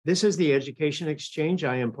This is the Education Exchange.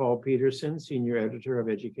 I am Paul Peterson, Senior Editor of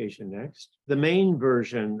Education Next. The main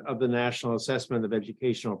version of the National Assessment of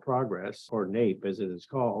Educational Progress, or NAEP as it is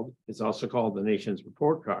called, it's also called the Nation's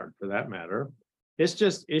Report Card for that matter. It's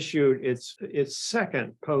just issued its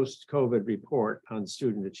second post-COVID report on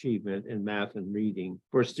student achievement in math and reading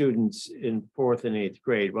for students in 4th and 8th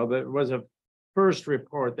grade. Well, there was a first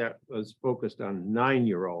report that was focused on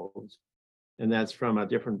 9-year-olds. And that's from a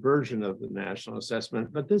different version of the national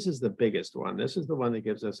assessment, but this is the biggest one. This is the one that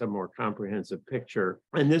gives us a more comprehensive picture.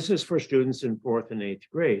 And this is for students in 4th and 8th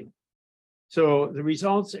grade. So the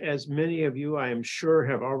results, as many of you, I am sure,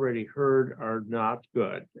 have already heard, are not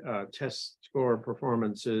good. Test score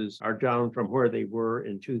performances are down from where they were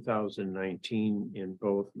in 2019 in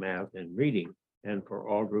both math and reading, and for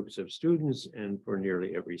all groups of students, and for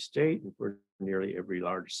nearly every state, and for nearly every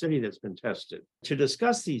large city that's been tested. To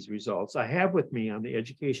discuss these results, I have with me on the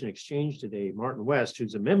Education Exchange today, Martin West,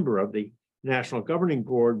 who's a member of the National Governing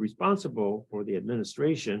Board responsible for the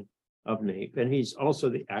administration of NAEP, and he's also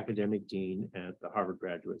the academic dean at the Harvard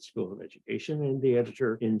Graduate School of Education and the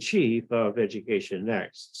editor-in-chief of Education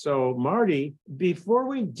Next. So, Marty, before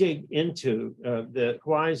we dig into the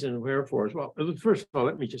whys and wherefores, well, first of all,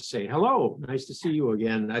 let me just say hello. Nice to see you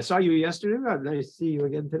again. I saw you yesterday, but nice to see you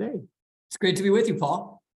again today. It's great to be with you,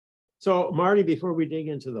 Paul. So, Marty, before we dig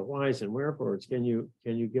into the whys and wherefores, can you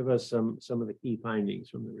give us some of the key findings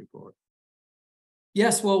from the report?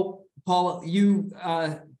 Yes, well, Paul, you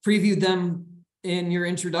previewed them in your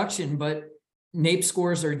introduction, but NAEP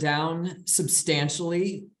scores are down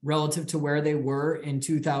substantially relative to where they were in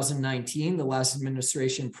 2019, the last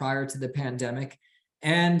administration prior to the pandemic,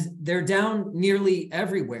 and they're down nearly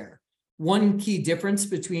everywhere. One key difference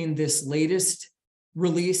between this latest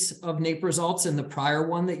release of NAEP results and the prior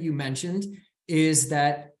one that you mentioned is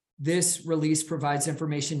that this release provides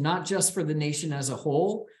information not just for the nation as a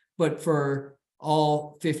whole, but for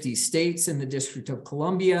all 50 states and the District of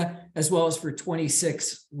Columbia, as well as for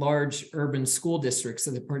 26 large urban school districts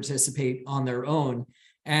that participate on their own.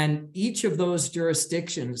 And each of those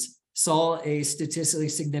jurisdictions saw a statistically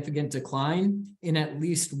significant decline in at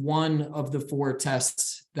least one of the 4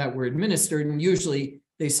 tests that were administered. And usually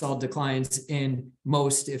they saw declines in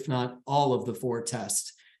most, if not all, of the 4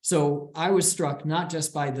 tests. So I was struck not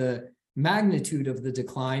just by the magnitude of the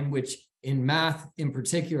decline, which in math in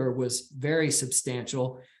particular was very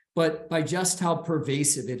substantial, but by just how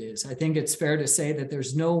pervasive it is. I think it's fair to say that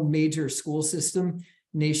there's no major school system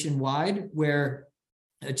nationwide where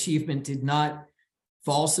achievement did not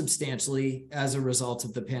fall substantially as a result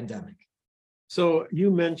of the pandemic. So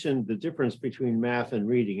you mentioned the difference between math and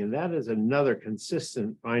reading, and that is another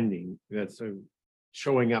consistent finding that's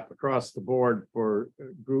showing up across the board for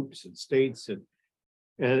groups and states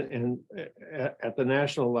and at the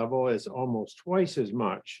national level is almost twice as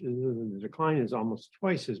much. The decline is almost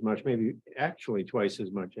twice as much, maybe actually twice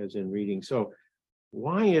as much as in reading. So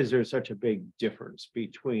why is there such a big difference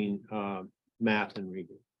between math and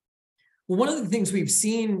reading? Well, one of the things we've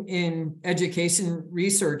seen in education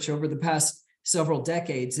research over the past several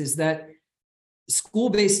decades is that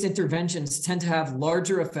school-based interventions tend to have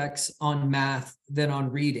larger effects on math than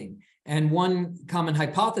on reading. And one common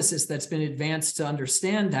hypothesis that's been advanced to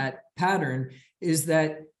understand that pattern is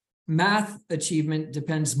that math achievement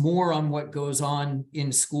depends more on what goes on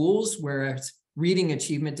in schools, whereas reading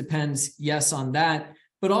achievement depends, yes, on that,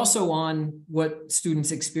 but also on what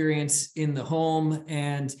students experience in the home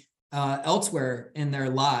and elsewhere in their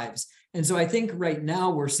lives. And so I think right now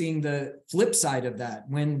we're seeing the flip side of that.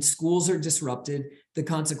 When schools are disrupted, the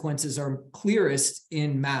consequences are clearest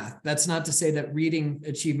in math. That's not to say that reading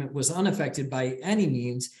achievement was unaffected by any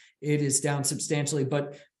means. It is down substantially,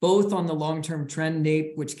 but both on the long-term trend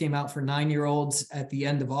NAEP, which came out for 9-year-olds at the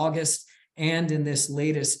end of August, and in this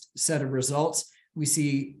latest set of results, we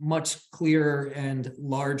see much clearer and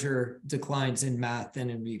larger declines in math than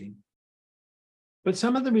in reading. But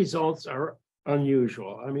some of the results are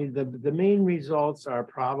unusual. I mean, the main results are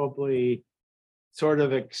probably sort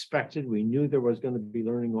of expected. We knew there was going to be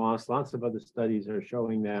learning loss. Lots of other studies are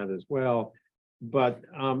showing that as well. But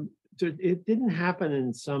it didn't happen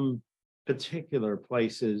in some particular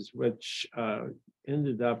places, which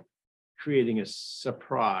ended up creating a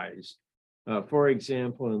surprise. For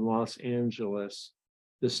example, in Los Angeles,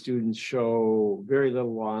 the students show very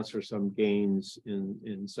little loss or some gains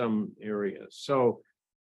in some areas. So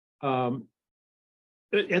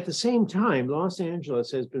at the same time, Los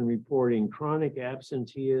Angeles has been reporting chronic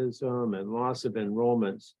absenteeism and loss of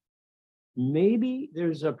enrollments maybe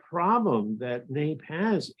there's a problem that NAEP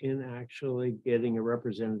has in actually getting a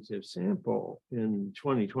representative sample in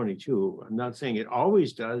 2022. I'm not saying it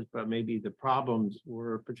always does, but maybe the problems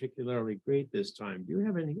were particularly great this time. Do you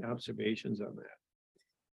have any observations on that?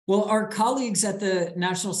 Well, our colleagues at the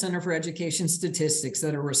National Center for Education Statistics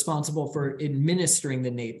that are responsible for administering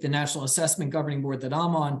the NAEP, the National Assessment Governing Board that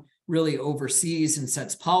I'm on, really oversees and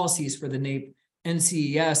sets policies for the NAEP.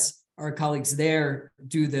 NCES, our colleagues there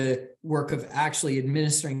do the work of actually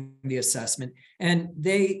administering the assessment. And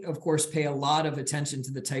they, of course, pay a lot of attention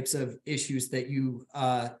to the types of issues that you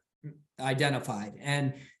identified.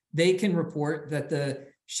 And they can report that the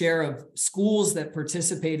share of schools that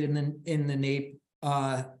participate in the NAEP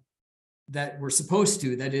that were supposed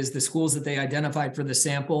to, that is the schools that they identified for the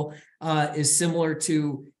sample, is similar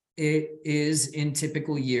to it is in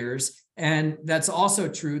typical years. And that's also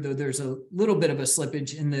true, though there's a little bit of a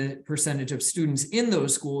slippage in the percentage of students in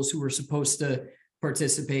those schools who were supposed to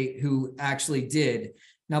participate who actually did.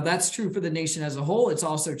 Now, that's true for the nation as a whole. It's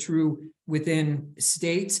also true within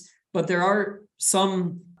states, but there are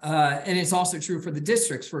some, and it's also true for the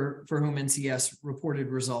districts for whom NCS reported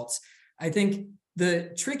results. I think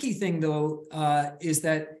the tricky thing, though, is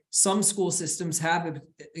that some school systems have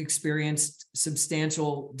experienced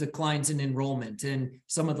substantial declines in enrollment, and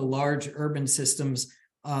some of the large urban systems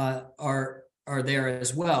are there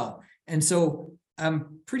as well. And so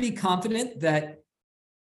I'm pretty confident that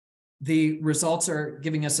the results are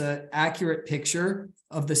giving us an accurate picture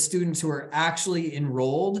of the students who are actually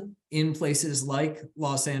enrolled in places like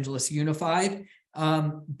Los Angeles Unified.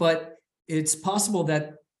 But it's possible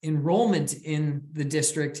that enrollment in the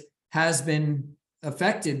district has been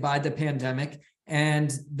affected by the pandemic,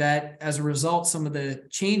 and that as a result, some of the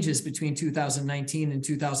changes between 2019 and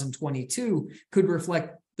 2022 could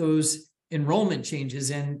reflect those enrollment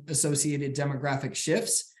changes and associated demographic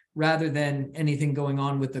shifts rather than anything going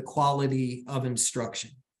on with the quality of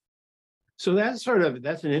instruction. So that's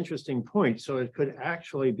an interesting point. So it could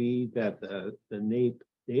actually be that the NAEP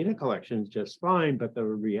data collection is just fine, but the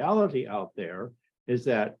reality out there is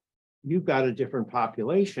that you've got a different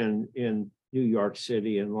population in New York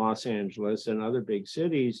City and Los Angeles and other big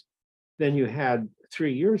cities than you had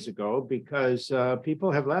 3 years ago, because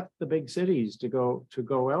people have left the big cities to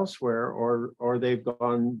go elsewhere, or they've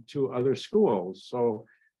gone to other schools. So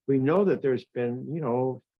we know that there's been,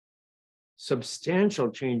 substantial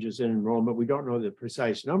changes in enrollment. We don't know the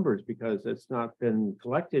precise numbers because it's not been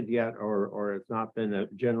collected yet, or it's not been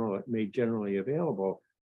made generally available.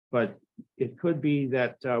 But it could be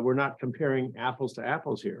that we're not comparing apples to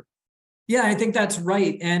apples here. Yeah, I think that's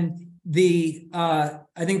right. And I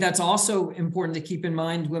think that's also important to keep in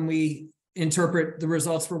mind when we interpret the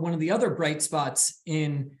results for one of the other bright spots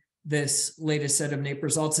in this latest set of NAEP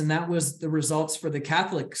results, and that was the results for the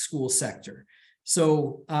Catholic school sector.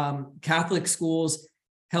 So Catholic schools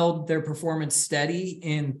held their performance steady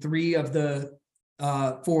in 3 of the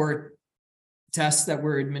 4 tests that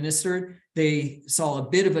were administered. They saw a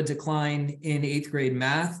bit of a decline in 8th grade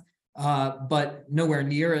math, but nowhere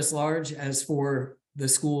near as large as for the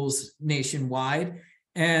schools nationwide.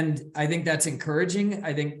 And I think that's encouraging.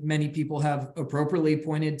 I think many people have appropriately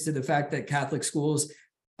pointed to the fact that Catholic schools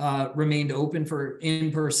remained open for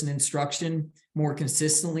in-person instruction more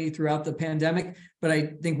consistently throughout the pandemic. But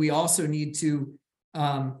I think we also need to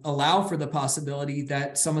allow for the possibility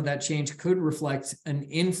that some of that change could reflect an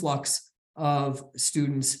influx of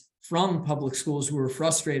students from public schools who were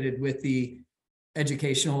frustrated with the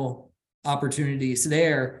educational opportunities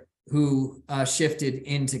there, who shifted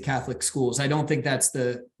into Catholic schools. I don't think that's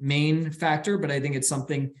the main factor, but I think it's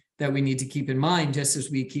something that we need to keep in mind, just as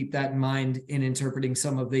we keep that in mind in interpreting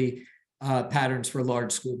some of the patterns for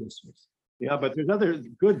large school districts. Yeah, but there's other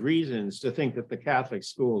good reasons to think that the Catholic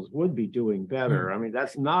schools would be doing better. I mean,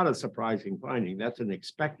 that's not a surprising finding. That's an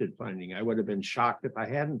expected finding. I would have been shocked if I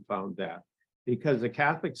hadn't found that, because the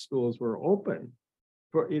Catholic schools were open.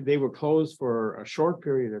 They were closed for a short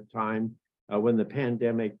period of time when the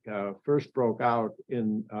pandemic first broke out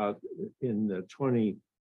in the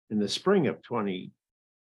spring of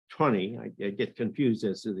 2020. I get confused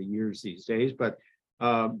as to the years these days, but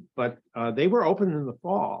they were open in the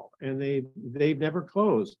fall, and they've never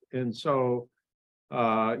closed. And so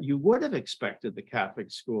you would have expected the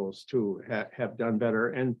Catholic schools to have done better.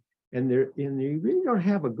 And you really don't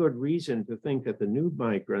have a good reason to think that the new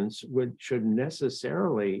migrants should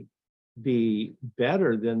necessarily be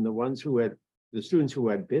better than the students who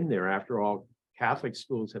had been there. After all, Catholic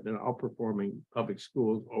schools have been outperforming public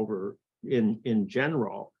schools over in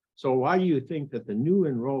general. So why do you think that the new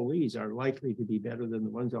enrollees are likely to be better than the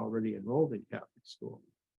ones already enrolled in Catholic school?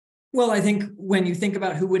 Well, I think when you think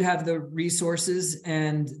about who would have the resources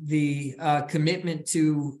and the commitment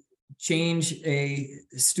to change a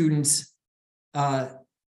student's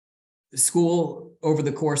school over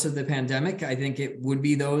the course of the pandemic, I think it would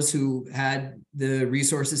be those who had the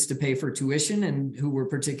resources to pay for tuition and who were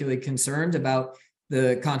particularly concerned about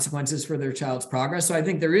the consequences for their child's progress. So I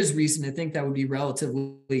think there is reason to think that would be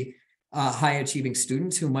relatively high achieving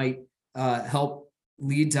students who might help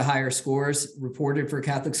lead to higher scores reported for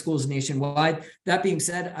Catholic schools nationwide. That being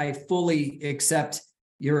said, I fully accept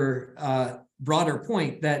your broader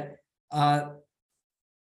point that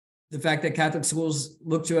the fact that Catholic schools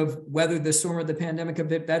look to have weathered the storm of the pandemic a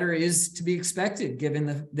bit better is to be expected,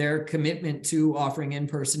 given their commitment to offering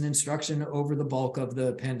in-person instruction over the bulk of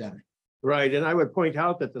the pandemic. Right, and I would point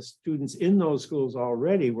out that the students in those schools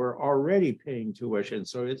were already paying tuition.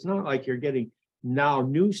 So it's not like you're getting now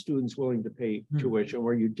new students willing to pay tuition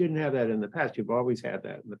where you didn't have that in the past. You've always had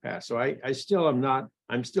that in the past. So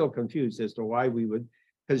I'm still confused as to why we would,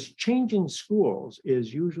 because changing schools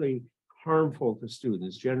is usually harmful to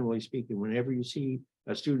students, generally speaking. Whenever you see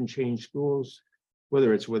a student change schools,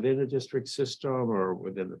 whether it's within a district system or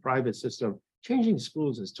within the private system, changing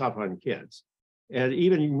schools is tough on kids. And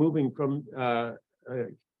even moving from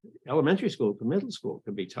elementary school to middle school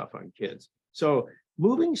can be tough on kids. So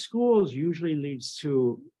moving schools usually leads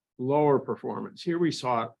to lower performance. Here we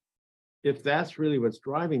saw, if that's really what's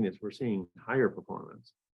driving this, we're seeing higher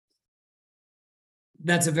performance.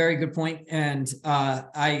 That's a very good point. And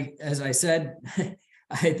as I said,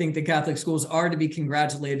 I think the Catholic schools are to be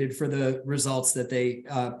congratulated for the results that they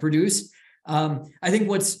produced. I think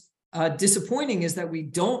what's disappointing is that we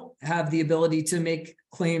don't have the ability to make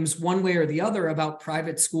claims one way or the other about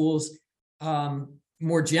private schools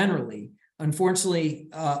more generally. Unfortunately,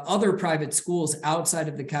 other private schools outside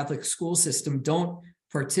of the Catholic school system don't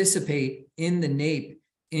participate in the NAEP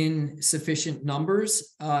in sufficient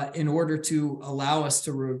numbers in order to allow us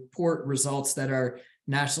to report results that are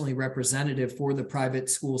nationally representative for the private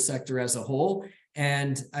school sector as a whole.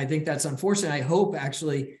 And I think that's unfortunate. I hope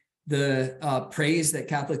actually the praise that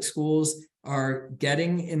Catholic schools are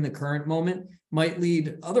getting in the current moment might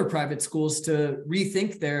lead other private schools to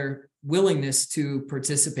rethink their willingness to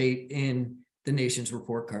participate in the nation's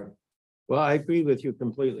report card. Well, I agree with you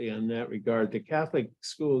completely on that regard. The Catholic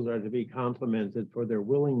schools are to be complimented for their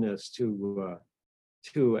willingness to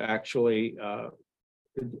actually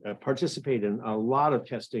participate in a lot of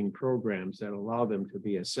testing programs that allow them to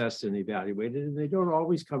be assessed and evaluated. And they don't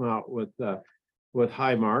always come out with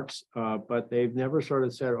high marks, but they've never sort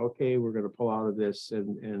of said, okay, we're going to pull out of this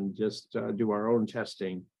and just do our own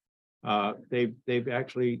testing. They've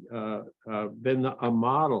actually been a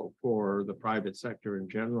model for the private sector in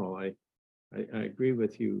general. I agree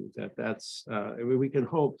with you that we can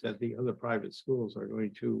hope that the other private schools are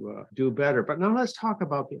going to do better. But now let's talk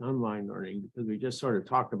about the online learning, because we just sort of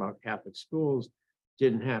talked about Catholic schools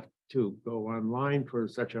didn't have to go online for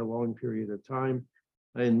such a long period of time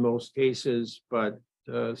in most cases, but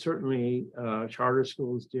certainly charter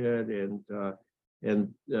schools did,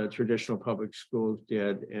 and traditional public schools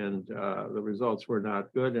did, and the results were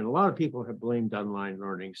not good. And a lot of people have blamed online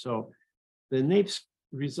learning. So the NAEP's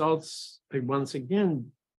results, once again,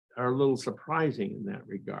 are a little surprising in that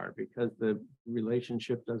regard, because the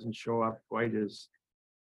relationship doesn't show up quite as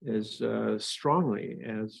strongly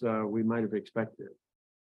as we might have expected.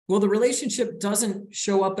 Well, the relationship doesn't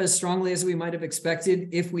show up as strongly as we might have expected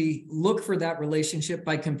if we look for that relationship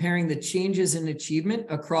by comparing the changes in achievement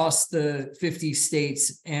across the 50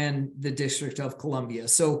 states and the District of Columbia.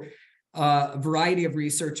 So a variety of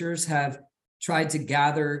researchers have tried to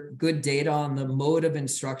gather good data on the mode of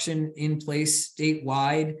instruction in place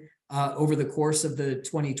statewide over the course of the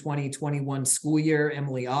 2020-21 school year.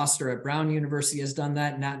 Emily Oster at Brown University has done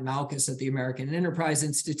that, Nat Malkus at the American Enterprise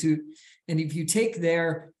Institute. And if you take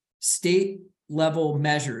their state level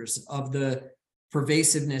measures of the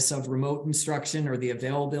pervasiveness of remote instruction or the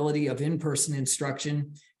availability of in-person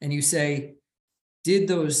instruction, and you say, did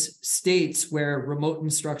those states where remote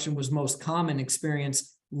instruction was most common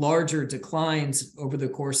experience larger declines over the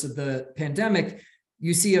course of the pandemic,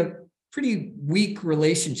 you see a pretty weak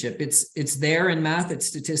relationship. It's there in math, it's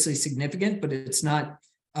statistically significant, but it's not,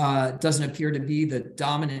 doesn't appear to be the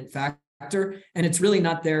dominant factor. And it's really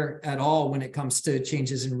not there at all when it comes to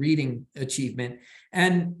changes in reading achievement.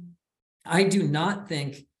 And I do not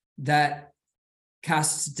think that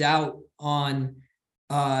casts doubt on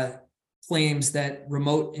claims that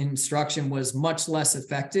remote instruction was much less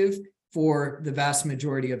effective for the vast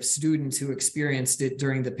majority of students who experienced it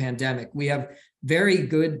during the pandemic. We have very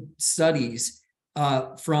good studies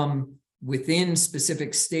from within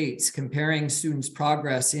specific states, comparing students'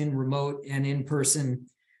 progress in remote and in-person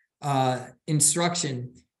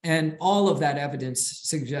instruction. And all of that evidence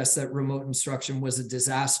suggests that remote instruction was a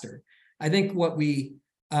disaster. I think what we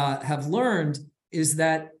have learned is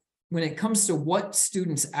that when it comes to what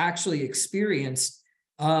students actually experienced,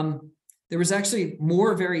 there was actually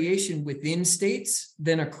more variation within states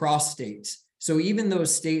than across states. So even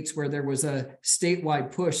those states where there was a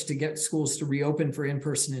statewide push to get schools to reopen for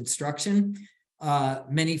in-person instruction,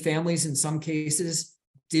 many families in some cases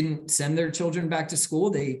didn't send their children back to school.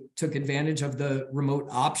 They took advantage of the remote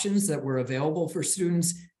options that were available for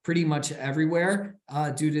students pretty much everywhere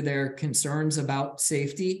due to their concerns about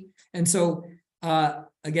safety. And so,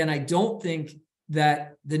 again, I don't think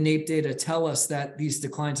that the NAEP data tell us that these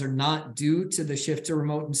declines are not due to the shift to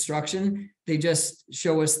remote instruction. They just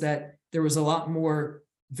show us that there was a lot more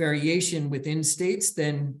variation within states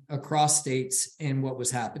than across states in what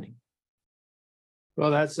was happening.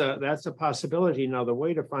 Well, that's a possibility. Now, the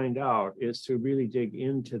way to find out is to really dig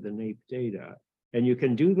into the NAEP data. And you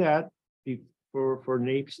can do that for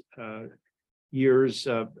NAEP's years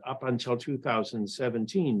up until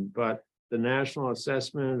 2017, but the National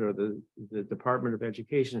Assessment or the Department of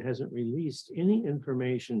Education hasn't released any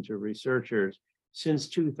information to researchers since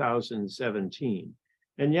 2017.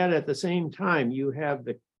 And yet at the same time, you have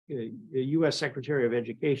the US Secretary of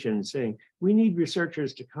Education saying, we need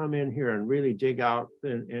researchers to come in here and really dig out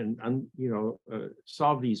and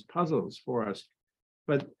solve these puzzles for us.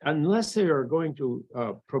 But unless they are going to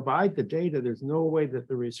provide the data, there's no way that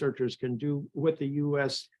the researchers can do what the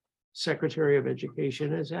US Secretary of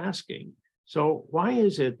Education is asking. So why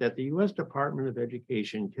is it that the US Department of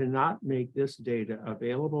Education cannot make this data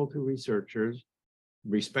available to researchers,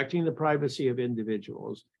 respecting the privacy of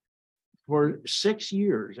individuals, for 6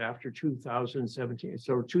 years after 2017?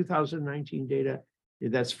 So 2019 data,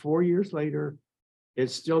 that's 4 years later,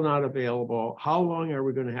 it's still not available. How long are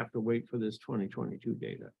we going to have to wait for this 2022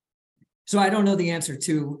 data? So I don't know the answer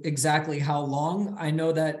to exactly how long. I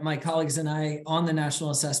know that my colleagues and I on the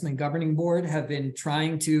National Assessment Governing Board have been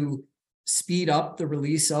trying to speed up the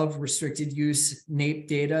release of restricted use NAEP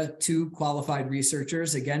data to qualified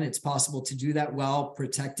researchers. Again, it's possible to do that while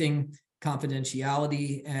protecting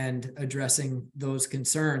confidentiality and addressing those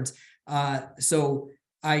concerns. So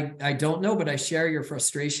I don't know, but I share your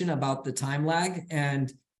frustration about the time lag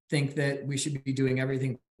and think that we should be doing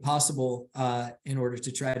everything possible in order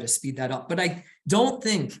to try to speed that up. But I don't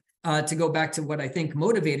think, to go back to what I think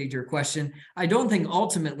motivated your question, I don't think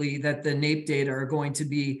ultimately that the NAEP data are going to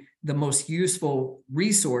be the most useful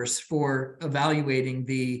resource for evaluating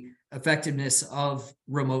the effectiveness of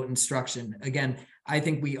remote instruction. Again, I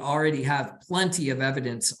think we already have plenty of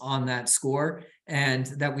evidence on that score, and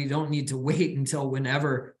that we don't need to wait until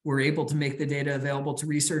whenever we're able to make the data available to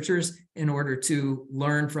researchers in order to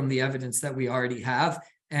learn from the evidence that we already have.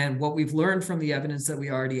 And what we've learned from the evidence that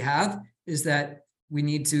we already have is that we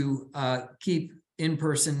need to keep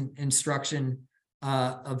in-person instruction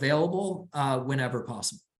available whenever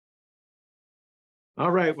possible. All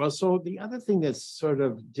right. Well, so the other thing that's sort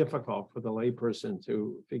of difficult for the layperson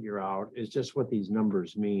to figure out is just what these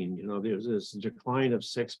numbers mean. You know, there's this decline of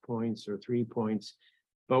 6 points or 3 points,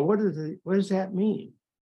 but what does that mean?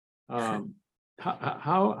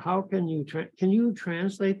 How can you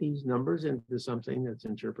translate these numbers into something that's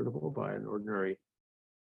interpretable by an ordinary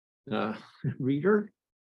reader?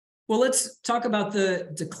 Well, let's talk about the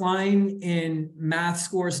decline in math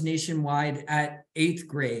scores nationwide at 8th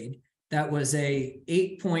grade. That was a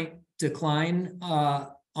 8-point decline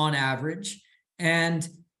on average. And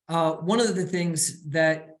one of the things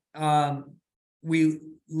that we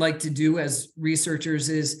like to do as researchers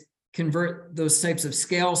is convert those types of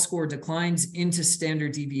scale score declines into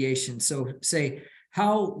standard deviations. So say,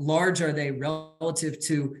 how large are they relative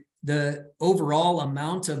to the overall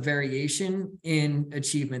amount of variation in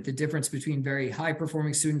achievement, the difference between very high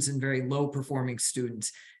performing students and very low performing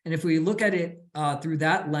students. And if we look at it through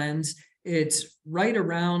that lens, it's right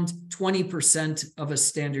around 20% of a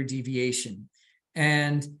standard deviation.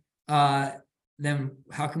 And then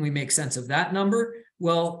how can we make sense of that number?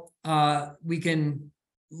 Well, we can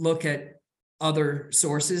look at other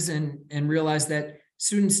sources and realize that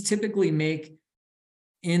students typically make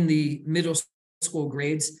in the middle school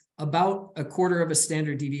grades about a quarter of a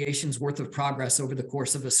standard deviation's worth of progress over the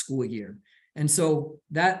course of a school year. And so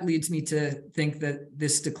that leads me to think that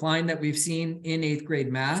this decline that we've seen in 8th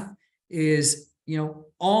grade math is,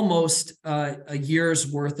 almost a year's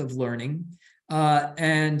worth of learning.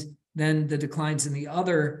 And then the declines in the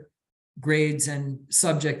other grades and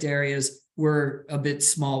subject areas were a bit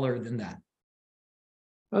smaller than that.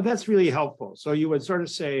 Well, that's really helpful. So you would sort of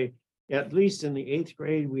say, at least in the eighth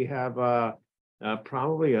grade, we have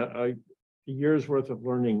probably a year's worth of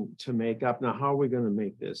learning to make up. Now, how are we going to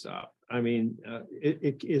make this up? I mean,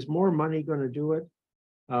 is more money going to do it?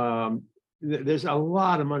 There's a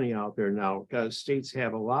lot of money out there now because states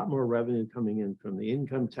have a lot more revenue coming in from the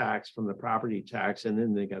income tax, from the property tax, and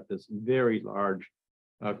then they got this very large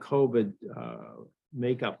COVID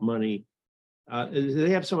makeup money. They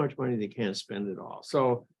have so much money they can't spend it all.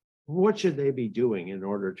 So what should they be doing in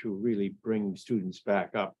order to really bring students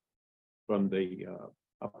back up from the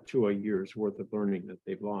up to a year's worth of learning that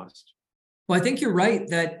they've lost? Well, I think you're right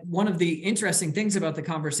that one of the interesting things about the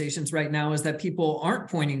conversations right now is that people aren't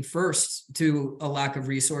pointing first to a lack of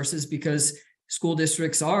resources, because school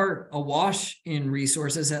districts are awash in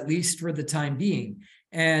resources, at least for the time being.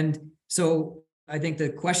 And so I think the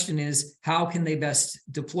question is, how can they best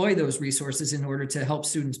deploy those resources in order to help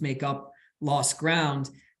students make up lost ground?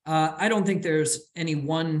 I don't think there's any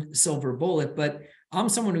one silver bullet, but I'm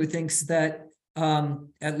someone who thinks that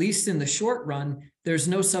at least in the short run, there's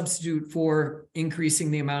no substitute for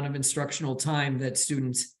increasing the amount of instructional time that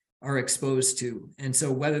students are exposed to. And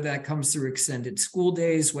so whether that comes through extended school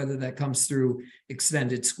days, whether that comes through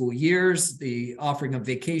extended school years, the offering of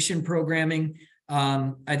vacation programming,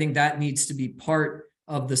 I think that needs to be part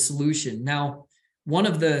of the solution. Now, one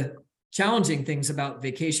of the challenging things about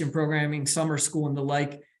vacation programming, summer school, and the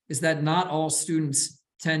like is that not all students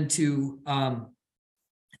tend to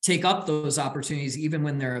take up those opportunities even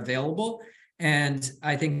when they're available. And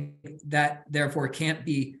I think that therefore can't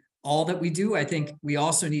be all that we do. I think we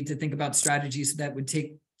also need to think about strategies that would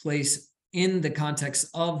take place in the context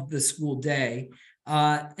of the school day.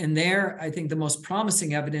 And there, I think the most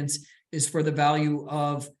promising evidence is for the value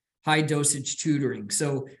of high dosage tutoring.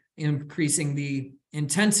 So increasing the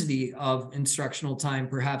intensity of instructional time,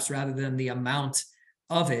 perhaps rather than the amount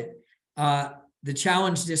of it. The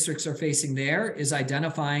challenge districts are facing there is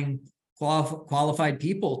identifying qualified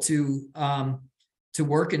people to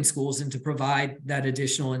work in schools and to provide that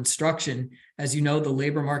additional instruction. As you know, the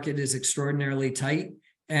labor market is extraordinarily tight,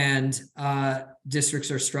 and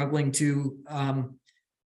districts are struggling to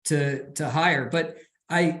hire. But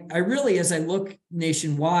I really, as I look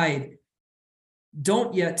nationwide,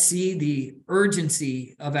 don't yet see the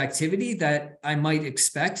urgency of activity that I might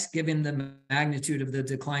expect, given the magnitude of the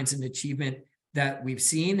declines in achievement that we've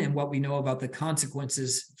seen and what we know about the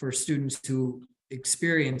consequences for students who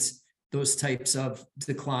experience those types of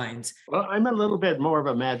declines. Well, I'm a little bit more of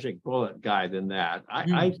a magic bullet guy than that.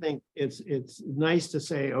 I think it's nice to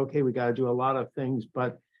say, okay, we got to do a lot of things,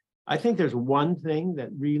 but I think there's one thing that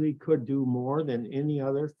really could do more than any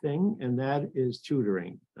other thing, and that is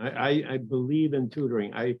tutoring. I believe in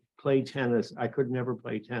tutoring. I play tennis. I could never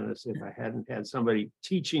play tennis if I hadn't had somebody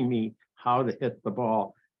teaching me how to hit the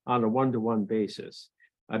ball on a one-to-one basis.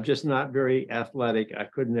 I'm just not very athletic. I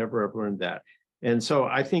could never have learned that. And so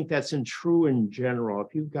I think that's true in general.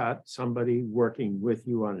 If you've got somebody working with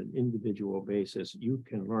you on an individual basis, you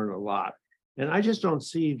can learn a lot. And I just don't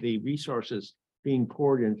see the resources being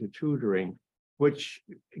poured into tutoring, which,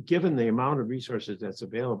 given the amount of resources that's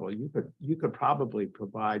available, you could probably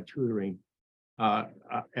provide tutoring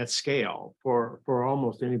at scale for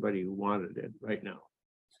almost anybody who wanted it right now.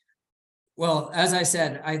 Well, as I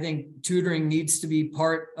said, I think tutoring needs to be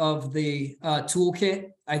part of the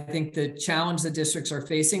toolkit. I think the challenge that districts are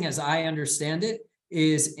facing, as I understand it,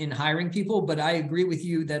 is in hiring people. But I agree with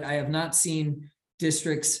you that I have not seen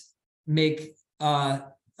districts make,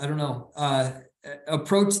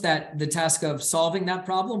 approach the task of solving that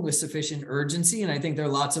problem with sufficient urgency. And I think there are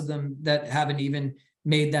lots of them that haven't even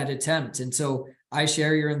made that attempt. And so I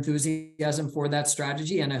share your enthusiasm for that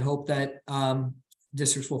strategy, and I hope that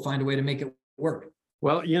districts will find a way to make it work.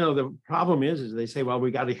 Well, the problem is they say, well, we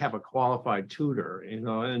got to have a qualified tutor,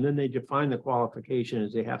 and then they define the qualification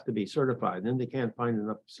as they have to be certified. Then they can't find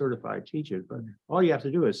enough certified teachers. But all you have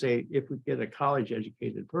to do is say, if we get a college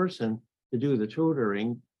educated person to do the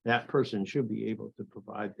tutoring, that person should be able to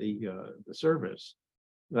provide the service.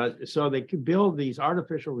 So they could build these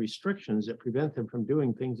artificial restrictions that prevent them from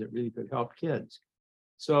doing things that really could help kids.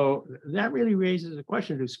 So that really raises a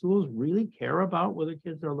question: do schools really care about whether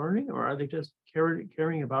kids are learning, or are they just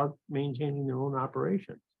caring about maintaining their own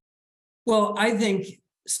operations? Well, I think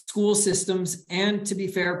school systems, and to be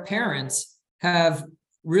fair, parents, have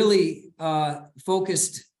really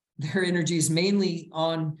focused their energies mainly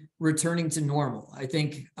on returning to normal. I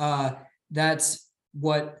think that's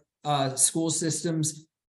what school systems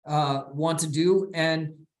want to do.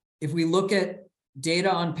 And if we look at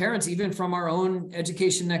data on parents, even from our own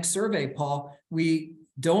Education Next survey, Paul, we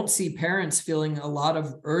don't see parents feeling a lot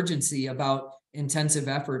of urgency about intensive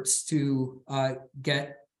efforts to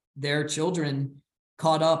get their children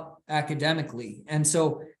caught up academically. And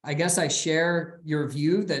so I guess I share your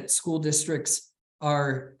view that school districts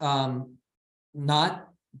are not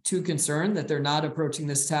too concerned, that they're not approaching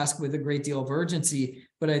this task with a great deal of urgency,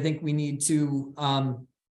 but I think we need to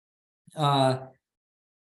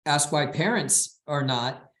ask why parents are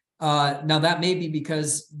not. Now that may be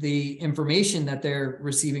because the information that they're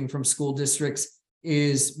receiving from school districts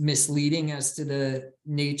is misleading as to the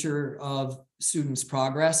nature of students'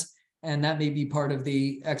 progress. And that may be part of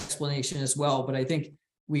the explanation as well. But I think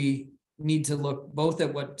we need to look both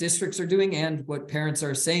at what districts are doing and what parents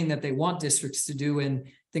are saying that they want districts to do, and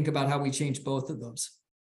think about how we change both of those.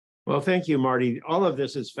 Well, thank you, Marty. All of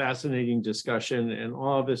this is fascinating discussion, and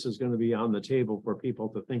all of this is going to be on the table for people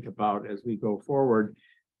to think about as we go forward.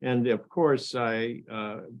 And of course, I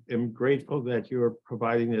am grateful that you're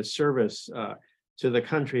providing this service to the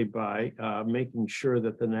country by making sure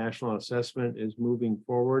that the national assessment is moving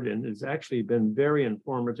forward, and it's actually been very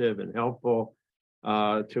informative and helpful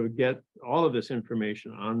to get all of this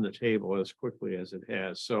information on the table as quickly as it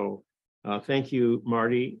has. So thank you,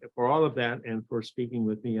 Marty, for all of that and for speaking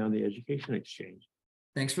with me on the Education Exchange.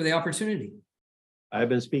 Thanks for the opportunity. I've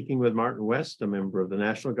been speaking with Martin West, a member of the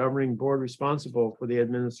National Governing Board responsible for the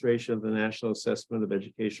administration of the National Assessment of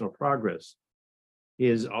Educational Progress. He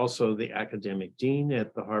is also the academic dean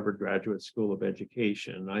at the Harvard Graduate School of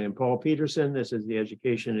Education. I am Paul Peterson. This is the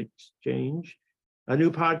Education Exchange. A new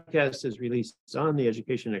podcast is released on the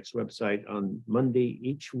Education X website on Monday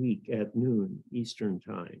each week at noon Eastern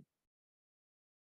Time.